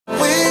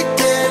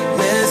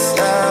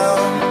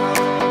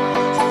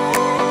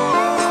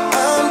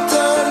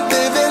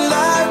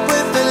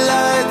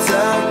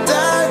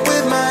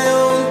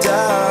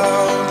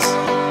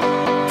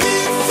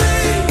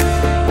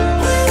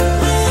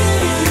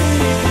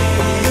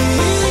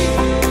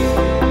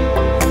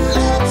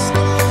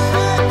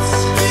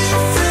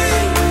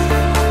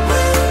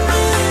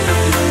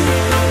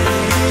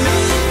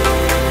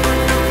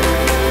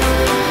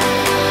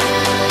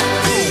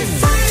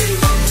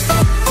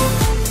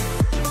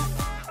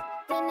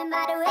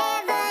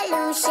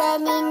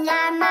revolution in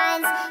our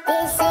minds.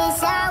 This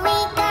is all we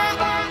got.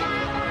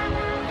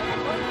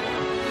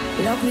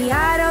 Lock me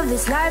out of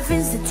this life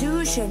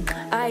institution.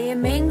 I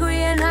am angry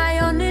and high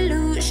on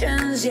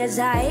illusions. Yes,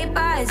 I hate,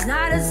 but it's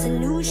not a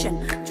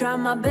solution. Try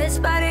my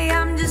best, but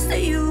I'm just a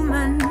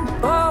human.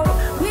 Oh,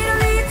 we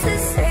don't need to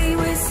say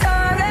we're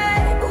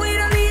sorry. We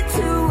don't need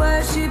to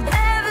worship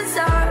heaven's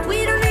heart.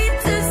 We don't need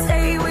to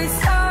say we're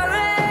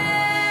sorry.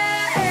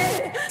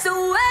 So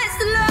where's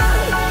the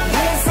love?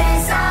 This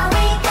is all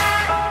we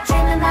got.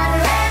 Dreaming about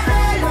a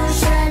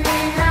revolution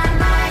in our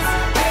minds.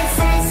 This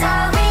is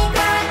all we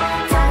got.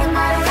 Talking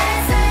about a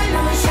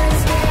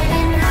resolutions,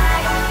 getting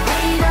high.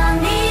 We don't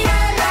need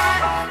a lot,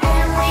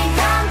 and we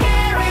don't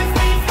care if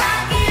we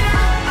fuck it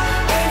up.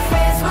 If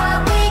it's what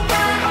we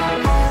got,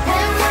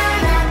 then why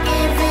not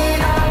give it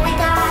all we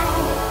got?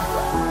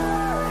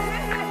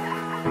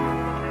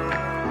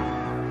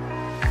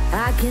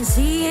 I can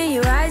see in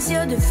your eyes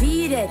you're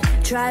defeated.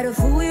 Try to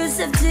fool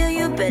yourself till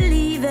you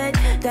believe it,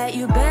 that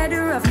you're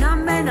better off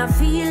numb and not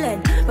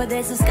feeling. But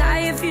there's a sky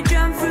if you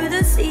jump through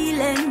the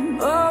ceiling.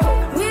 Oh,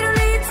 we don't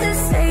need to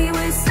say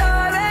we're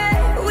sorry.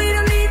 We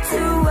don't need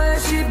to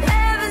worship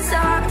heaven's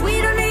heart.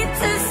 We don't need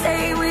to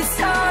say we're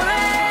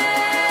sorry.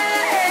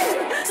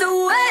 So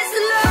where's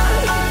the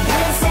love?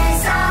 This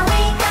is all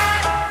we got.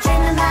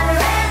 Dreaming about a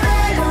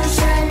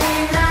revolution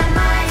in our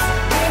minds.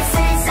 This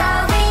is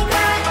all we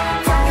got.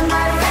 Talking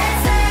about a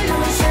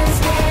resolutions,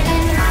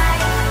 getting high.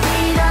 We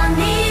don't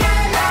need a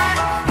lot,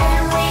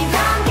 and we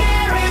don't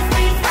care if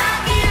we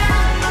fuck it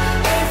up.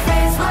 If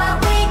it's what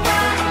we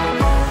got,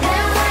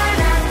 then why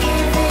not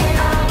give it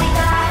all we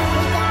got?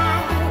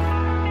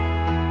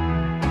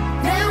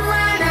 Then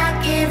why not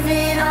give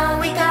it all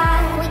we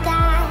got?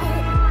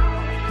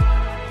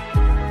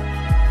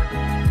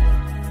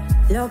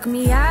 Lock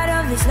me out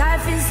of this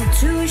life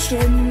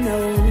institution, no.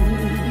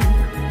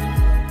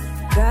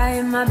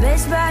 Trying my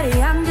best,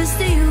 buddy, I'm just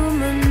a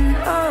human,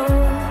 oh.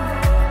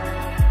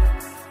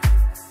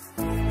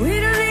 We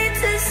don't need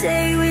to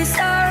say we're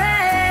sorry.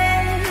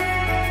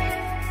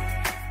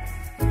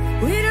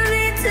 We don't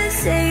need to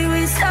say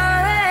we're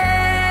sorry.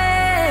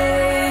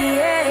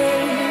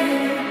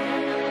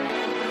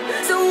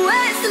 So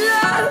where's the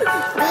love?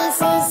 This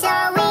is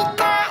all we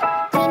got.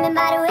 Dreaming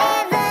about a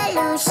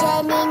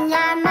revolution in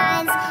our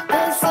minds.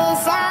 This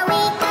is all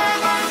we got.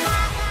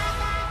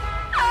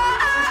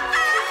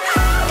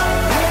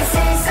 This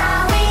is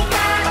all we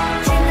got.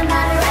 Dreaming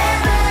about a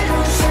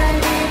revolution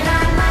in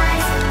our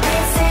minds.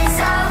 This is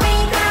all we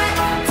got.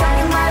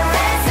 Talking about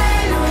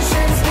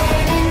resolutions,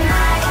 getting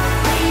high.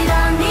 We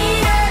don't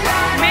need a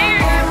lot,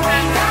 and we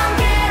don't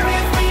care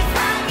if we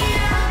fuck it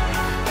up.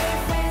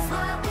 If it's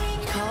what we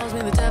got. Calls me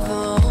the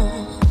devil,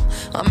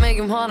 I make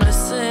him wanna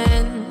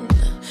sin.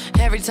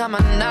 Every time I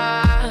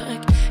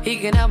knock, he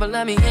can help but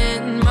let me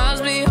in.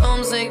 Must be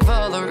homesick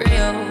for the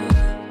real.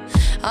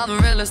 I'm the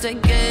realest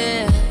it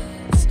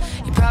gets.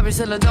 You probably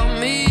still adore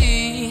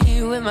me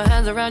with my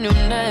hands around your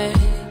neck.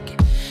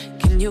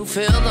 Can you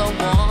feel the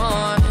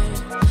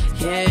warmth?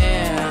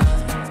 Yeah.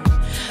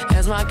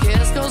 As my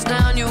kiss goes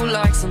down, you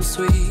like some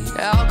sweet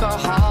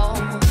alcohol.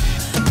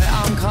 Where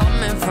I'm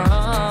coming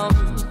from,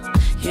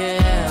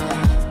 yeah.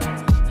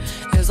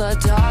 There's a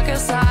darker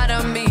side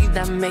of me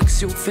that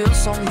makes you feel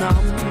so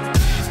numb.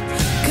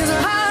 Cause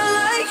I'm high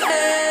like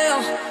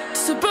hell,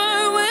 to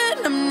burn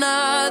when I'm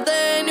not.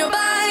 Then you're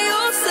by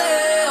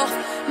yourself,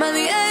 man,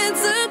 the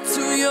answer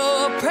to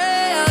your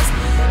prayers.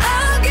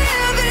 I'll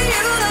give it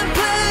you the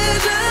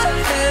pleasure of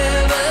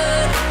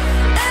heaven,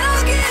 and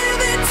I'll give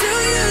it to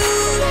you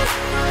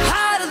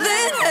hotter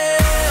than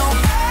hell.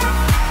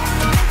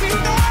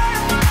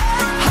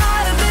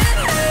 Hotter than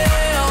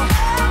hell.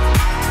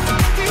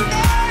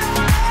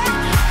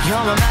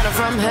 You're my matter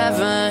from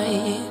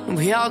heaven.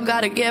 We all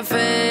gotta get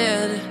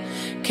fed.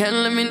 Can't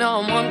let me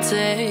know I'm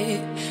wanted.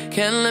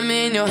 Can't let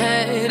me in your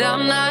head.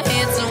 I'm not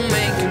here to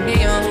make you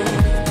kneel,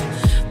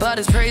 but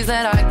it's praise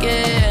that I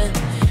get.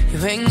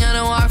 You ain't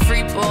gonna walk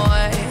free,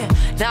 boy.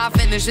 Not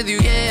finished with you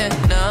yet,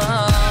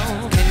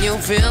 no. Can you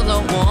feel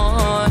the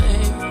warmth?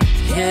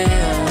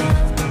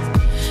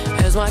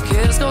 Yeah. As my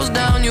kiss goes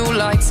down, you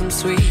like some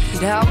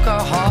sweet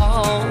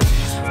alcohol.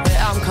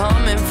 Where I'm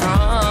coming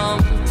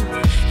from,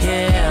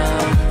 yeah.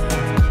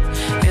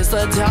 It's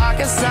the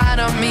darker side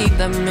of me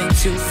that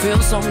makes you feel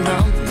so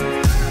numb.